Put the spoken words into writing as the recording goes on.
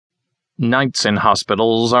Nights in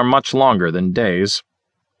hospitals are much longer than days.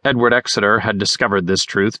 Edward Exeter had discovered this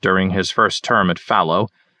truth during his first term at Fallow,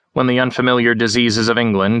 when the unfamiliar diseases of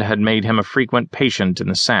England had made him a frequent patient in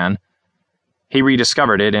the San. He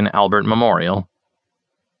rediscovered it in Albert Memorial.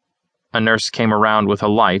 A nurse came around with a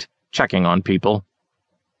light, checking on people.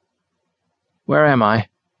 "Where am I?"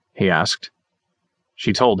 he asked.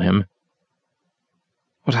 She told him.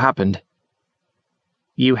 "What happened?"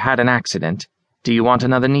 "You had an accident. Do you want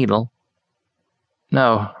another needle?"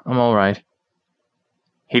 "No, I'm all right."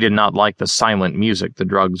 He did not like the silent music the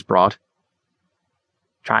drugs brought.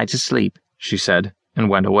 "Try to sleep," she said, and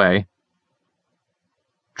went away.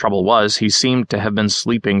 Trouble was, he seemed to have been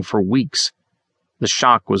sleeping for weeks. The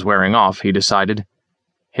shock was wearing off, he decided.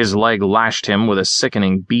 His leg lashed him with a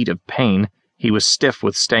sickening beat of pain. He was stiff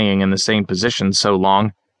with staying in the same position so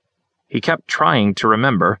long. He kept trying to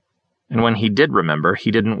remember, and when he did remember,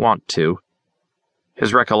 he didn't want to.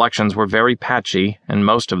 His recollections were very patchy, and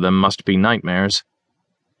most of them must be nightmares.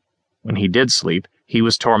 When he did sleep, he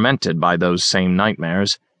was tormented by those same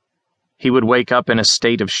nightmares. He would wake up in a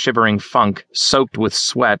state of shivering funk, soaked with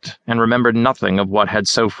sweat, and remembered nothing of what had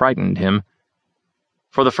so frightened him.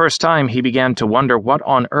 For the first time, he began to wonder what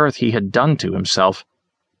on earth he had done to himself.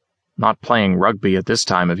 Not playing rugby at this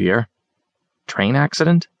time of year. Train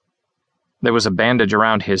accident? There was a bandage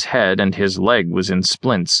around his head, and his leg was in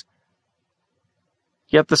splints.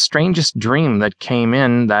 Yet the strangest dream that came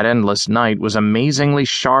in that endless night was amazingly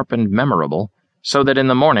sharp and memorable, so that in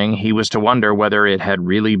the morning he was to wonder whether it had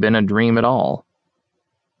really been a dream at all.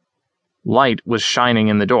 Light was shining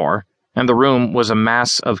in the door, and the room was a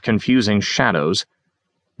mass of confusing shadows.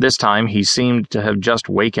 This time he seemed to have just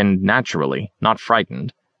wakened naturally, not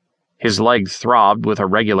frightened. His leg throbbed with a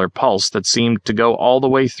regular pulse that seemed to go all the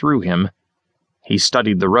way through him. He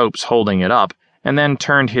studied the ropes holding it up, and then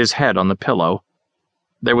turned his head on the pillow.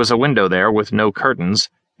 There was a window there with no curtains,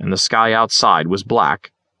 and the sky outside was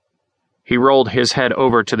black. He rolled his head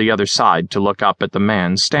over to the other side to look up at the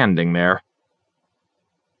man standing there.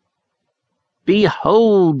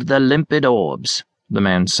 "Behold the limpid orbs," the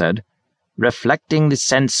man said, "reflecting the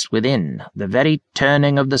sense within, the very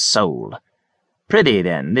turning of the soul. Prithee,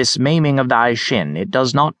 then, this maiming of thy shin, it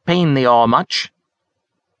does not pain thee o'ermuch?"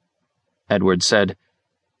 Edward said,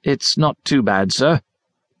 "It's not too bad, sir."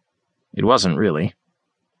 It wasn't really.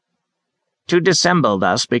 "To dissemble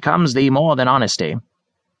thus becomes thee more than honesty."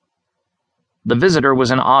 The visitor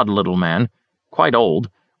was an odd little man, quite old,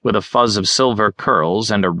 with a fuzz of silver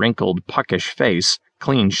curls and a wrinkled, puckish face,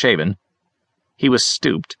 clean-shaven. He was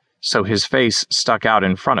stooped, so his face stuck out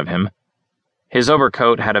in front of him. His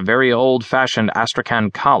overcoat had a very old-fashioned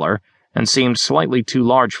Astrakhan collar and seemed slightly too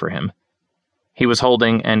large for him. He was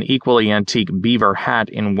holding an equally antique beaver hat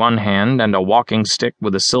in one hand and a walking stick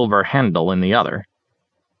with a silver handle in the other.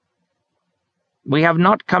 "We have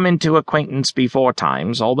not come into acquaintance before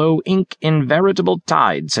times, although ink in veritable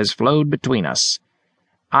tides has flowed between us.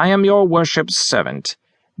 I am your worship's servant,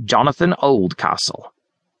 Jonathan Oldcastle."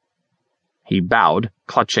 He bowed,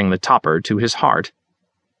 clutching the topper to his heart.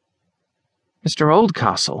 "Mr.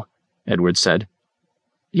 Oldcastle," Edward said.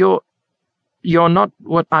 You're not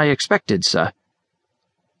what I expected, sir."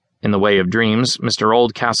 In the way of dreams, Mr.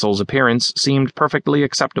 Oldcastle's appearance seemed perfectly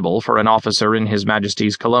acceptable for an officer in His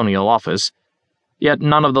Majesty's colonial office, yet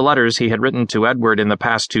none of the letters he had written to Edward in the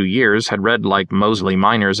past 2 years had read like Moseley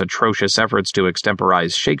Minor's atrocious efforts to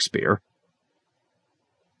extemporize Shakespeare.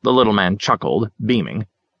 The little man chuckled, beaming.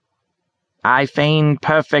 "I feign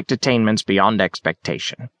perfect attainments beyond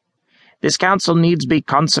expectation. This counsel needs be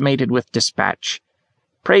consummated with dispatch.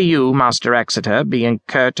 Pray you, Master Exeter, being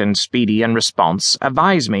curt and speedy in response,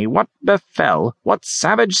 advise me what befell, what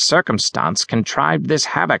savage circumstance contrived this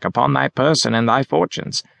havoc upon thy person and thy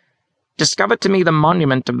fortunes. Discover to me the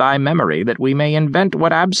monument of thy memory, that we may invent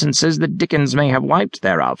what absences the Dickens may have wiped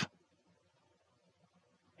thereof."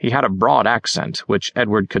 He had a broad accent, which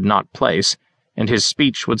Edward could not place, and his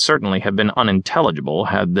speech would certainly have been unintelligible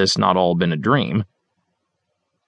had this not all been a dream.